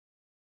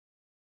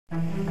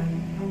Kilo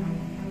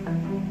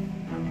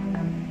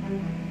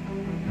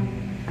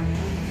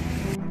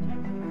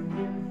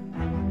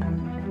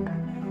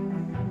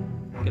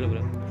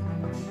berapa?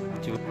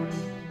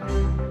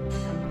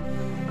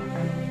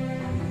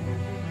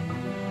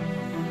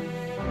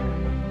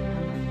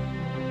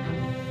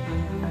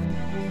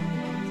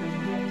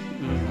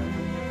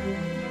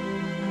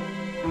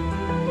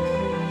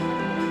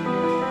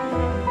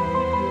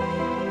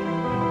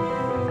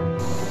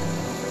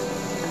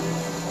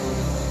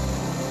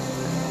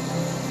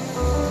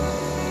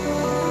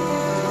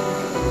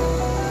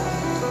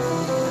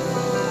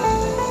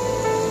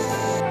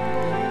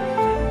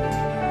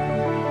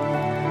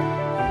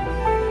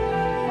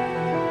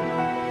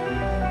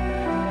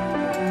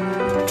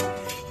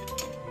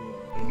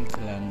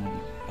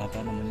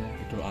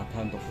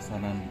 Iduladha untuk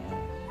pesanan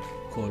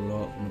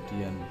golok,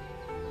 kemudian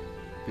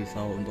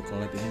pisau untuk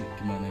kelet ini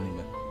gimana nih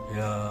Mbak?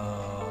 Ya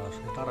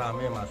kita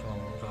rame Mas,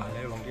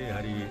 soalnya mungkin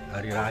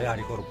hari raya,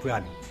 hari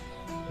kurban.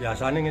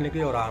 Biasanya ini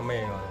ki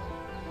rame,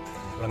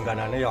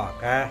 langganannya ya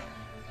akeh,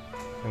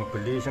 yang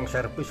beli, yang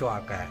servis ya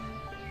akeh.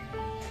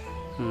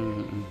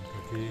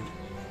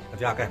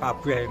 Jadi akeh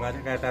kabeh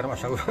nggak kayak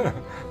termas aku.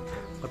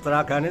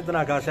 Tenaganya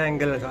tenaga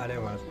senggel soalnya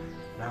Mas.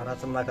 Nah,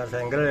 tenaga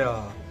senggel ya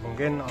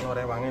mungkin ono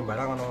rewangi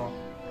barang ono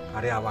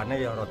karyawannya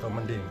ya rada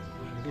mending.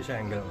 Ini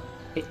senggel.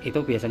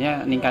 Itu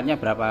biasanya ningkatnya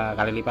berapa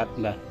kali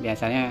lipat Mbah?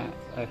 Biasanya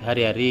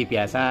hari-hari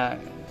biasa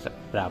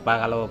berapa,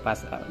 kalau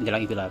pas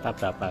menjelang Iduladha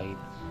berapa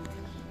gitu?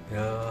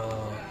 Ya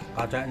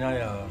kacanya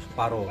ya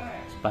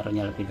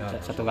separuhnya lebih ya,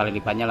 satu kali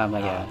lipatnya lah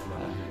Mbak ya.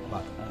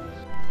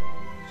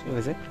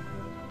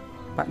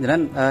 Pak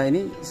Jelan,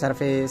 ini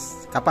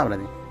servis kapal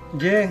berarti?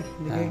 Nggih,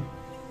 niki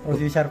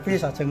produksi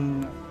servis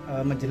ajeng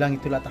menjelang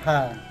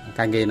Iduladha.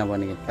 Kangge napa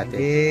niki?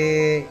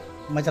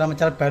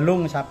 Macal-macal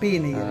balung sapi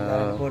nih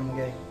pun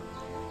mungkin.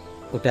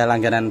 Udah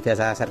langganan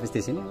biasa servis di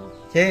sini?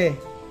 Nggih,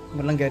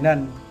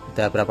 berlangganan.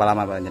 Udah berapa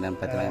lama Pak jenengan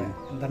ini?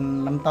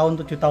 6 tahun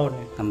 7 tahun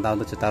ya. 6 tahun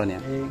 7 tahun ya.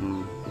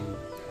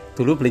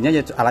 Dulu belinya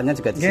ya alatnya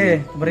juga di sini. Nggih,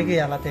 mriki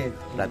alatnya.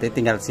 Berarti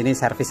tinggal di sini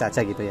servis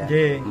aja gitu ya.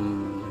 Nggih.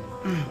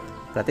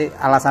 Berarti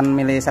alasan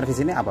milih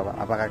servis ini apa Pak?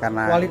 Apakah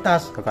karena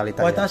kualitas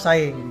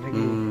saing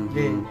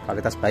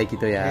kualitas baik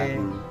gitu ya.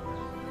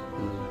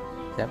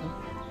 Siapa?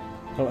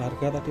 Kalau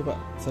harga tadi Pak,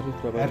 servis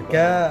berapa?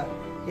 Harga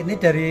Pak? Ini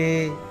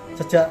dari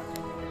sejak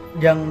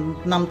yang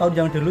 6 tahun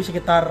yang dulu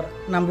sekitar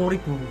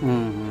 60.000.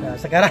 Nah,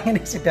 sekarang ini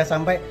sudah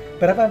sampai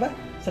berapa Pak?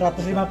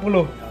 150.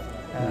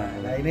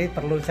 Nah, ini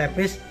perlu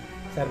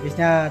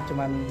servisnya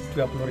cuma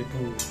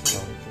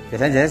 20.000.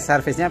 Biasanya jadi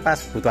servisnya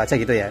pas butuh aja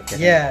gitu ya?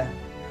 Iya.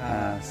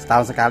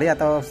 Setahun sekali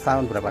atau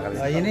setahun berapa kali?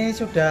 Ini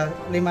sudah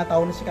 5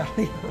 tahun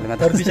sekali. 5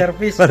 tahun baru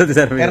diservis.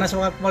 Karena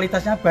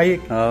kualitasnya baik.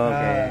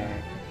 Oke.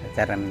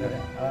 Jaran.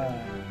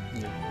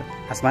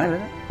 Asmane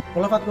berapa?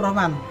 Kula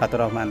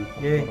Fatur Rahman.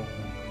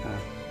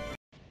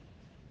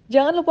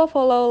 Jangan lupa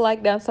follow,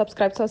 like, dan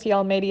subscribe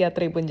sosial media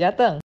Tribun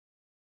Jateng.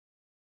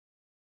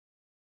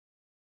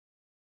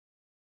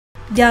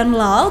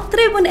 Download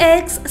Tribun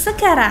X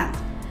sekarang.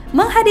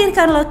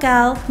 Menghadirkan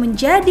lokal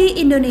menjadi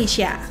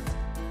Indonesia.